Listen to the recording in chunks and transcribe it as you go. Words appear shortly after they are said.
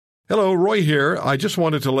Hello, Roy here. I just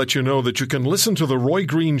wanted to let you know that you can listen to The Roy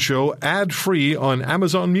Green Show ad-free on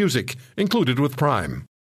Amazon Music, included with Prime.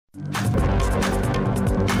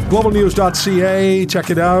 Globalnews.ca, check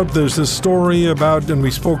it out. There's this story about, and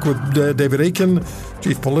we spoke with David Aiken,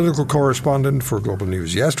 chief political correspondent for Global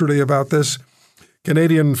News yesterday about this.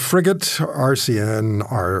 Canadian frigate, RCN,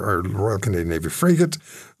 our Royal Canadian Navy frigate,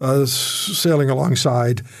 sailing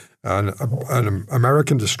alongside an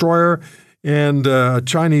American destroyer, and a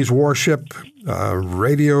Chinese warship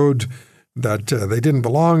radioed that they didn't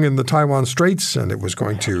belong in the Taiwan Straits and it was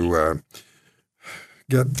going to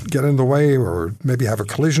get in the way or maybe have a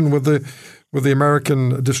collision with the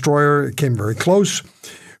American destroyer. It came very close.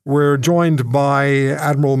 We're joined by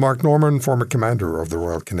Admiral Mark Norman, former commander of the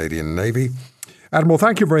Royal Canadian Navy. Admiral,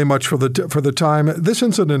 thank you very much for the time. This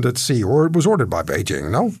incident at sea, or it was ordered by Beijing,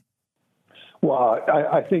 no? Well,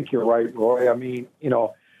 I think you're right, Roy. I mean,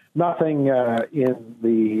 nothing in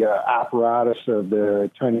the apparatus of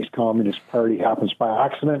the Chinese Communist Party happens by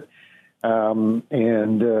accident. And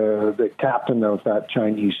the captain of that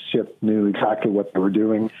Chinese ship knew exactly what they were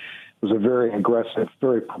doing. It was a very aggressive,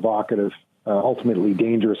 very provocative, ultimately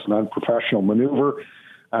dangerous and unprofessional maneuver.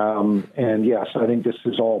 And yes, I think this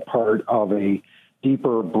is all part of a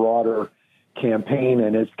deeper, broader campaign,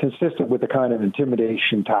 and it's consistent with the kind of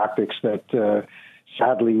intimidation tactics that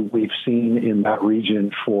sadly we've seen in that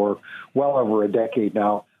region for well over a decade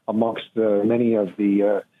now amongst many of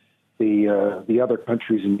the other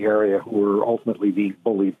countries in the area who are ultimately being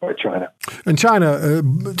bullied by China. And China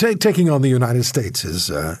taking on the United States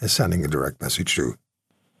is sending a direct message too.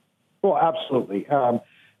 Well, absolutely.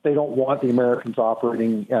 They don't want the Americans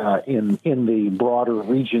operating in the broader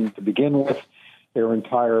region to begin with. Their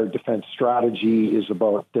entire defense strategy is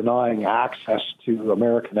about denying access to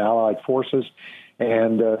American allied forces.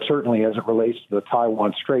 And certainly as it relates to the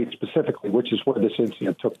Taiwan Strait specifically, which is where this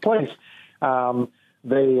incident took place,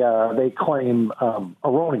 they claim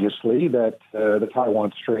erroneously that the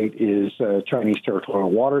Taiwan Strait is Chinese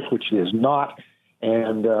territorial waters, which it is not.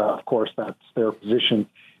 And, of course, that's their position,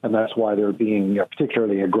 and that's why they're being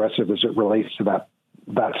particularly aggressive as it relates to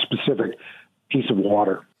that specific piece of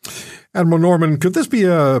water. Admiral Norman, could this be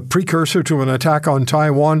a precursor to an attack on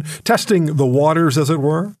Taiwan, testing the waters, as it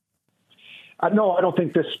were? No, I don't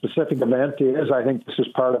think this specific event is. I think this is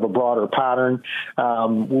part of a broader pattern.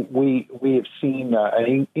 We have seen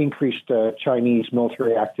an increased Chinese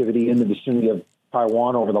military activity in the vicinity of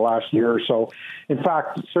Taiwan over the last year or so. In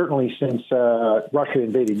fact, certainly since Russia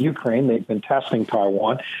invaded Ukraine, they've been testing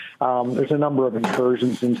Taiwan. There's a number of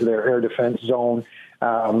incursions into their air defense zone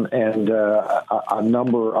and a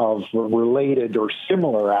number of related or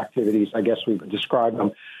similar activities, I guess we would describe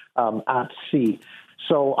them, at sea.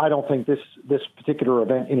 So I don't think this particular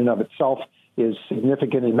event in and of itself is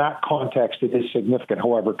significant. In that context, it is significant,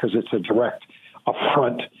 however, because it's a direct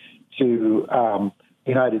affront to the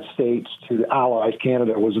United States, to the allies.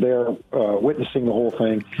 Canada was there witnessing the whole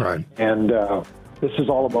thing. Right. And this is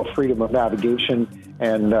all about freedom of navigation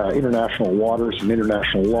and international waters and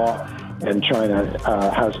international law. And China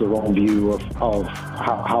has their own view of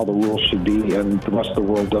how the rules should be, and the rest of the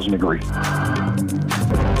world doesn't agree.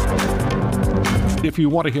 If you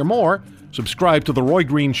want to hear more, subscribe to The Roy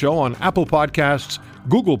Green Show on Apple Podcasts,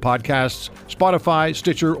 Google Podcasts, Spotify,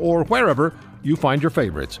 Stitcher, or wherever you find your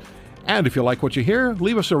favorites. And if you like what you hear,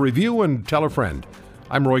 leave us a review and tell a friend.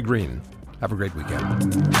 I'm Roy Green. Have a great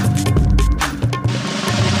weekend.